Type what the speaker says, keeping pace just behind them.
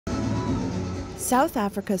South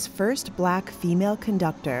Africa's first black female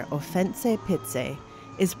conductor, Ofentse Pitse,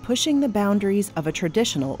 is pushing the boundaries of a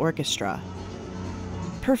traditional orchestra.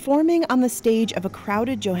 Performing on the stage of a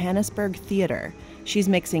crowded Johannesburg theater, she's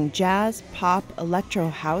mixing jazz, pop, electro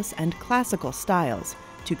house, and classical styles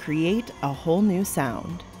to create a whole new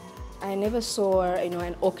sound. I never saw,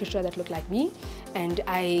 an orchestra that looked like me, and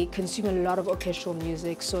I consume a lot of orchestral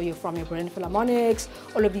music. So you're from your Berlin Philharmonics,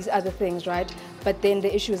 all of these other things, right? But then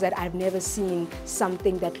the issue is that I've never seen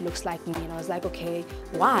something that looks like me, and I was like, okay,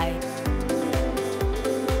 why?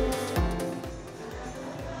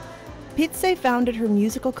 Pitse founded her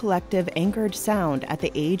musical collective Anchored Sound at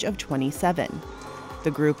the age of 27. The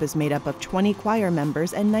group is made up of 20 choir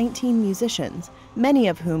members and 19 musicians, many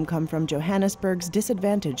of whom come from Johannesburg's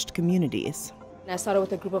disadvantaged communities. I started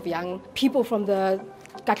with a group of young people from the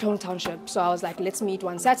Katlehong township. So I was like, let's meet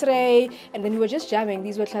one Saturday, and then we were just jamming.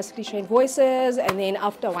 These were classically trained voices, and then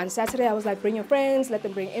after one Saturday, I was like, bring your friends, let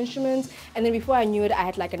them bring instruments, and then before I knew it, I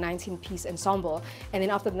had like a 19-piece ensemble. And then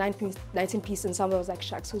after the 19-piece ensemble, I was like,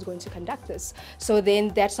 shucks, who's going to conduct this? So then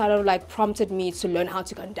that sort of like prompted me to learn how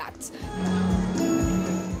to conduct.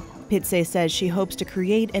 Pitse says she hopes to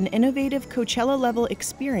create an innovative Coachella-level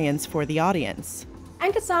experience for the audience.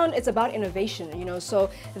 Anchored Sound, it's about innovation, so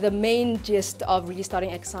the main gist of really starting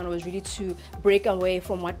Anchored Sound was really to break away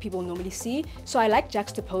from what people normally see. So I like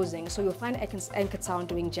juxtaposing. So you'll find Anchored Sound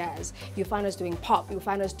doing jazz, you'll find us doing pop, you'll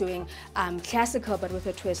find us doing classical but with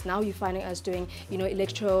a twist. Now you're finding us doing,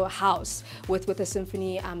 electro house with a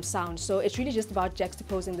symphony sound. So it's really just about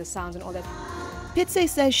juxtaposing the sounds and all that.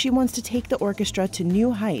 Pitse says she wants to take the orchestra to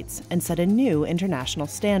new heights and set a new international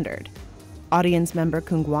standard. Audience member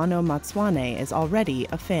Kungwano Matswane is already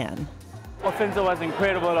a fan. Ofentse was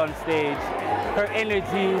incredible on stage. Her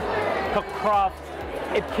energy, her craft,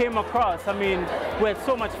 it came across. I mean, we had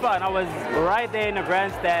so much fun. I was right there in the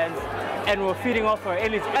grandstands and we were feeding off her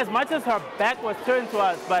energy. As much as her back was turned to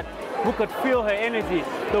us, but we could feel her energy.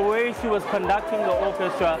 The way she was conducting the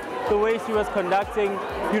orchestra, the way she was conducting,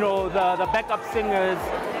 the backup singers,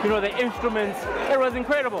 the instruments, it was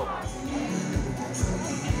incredible.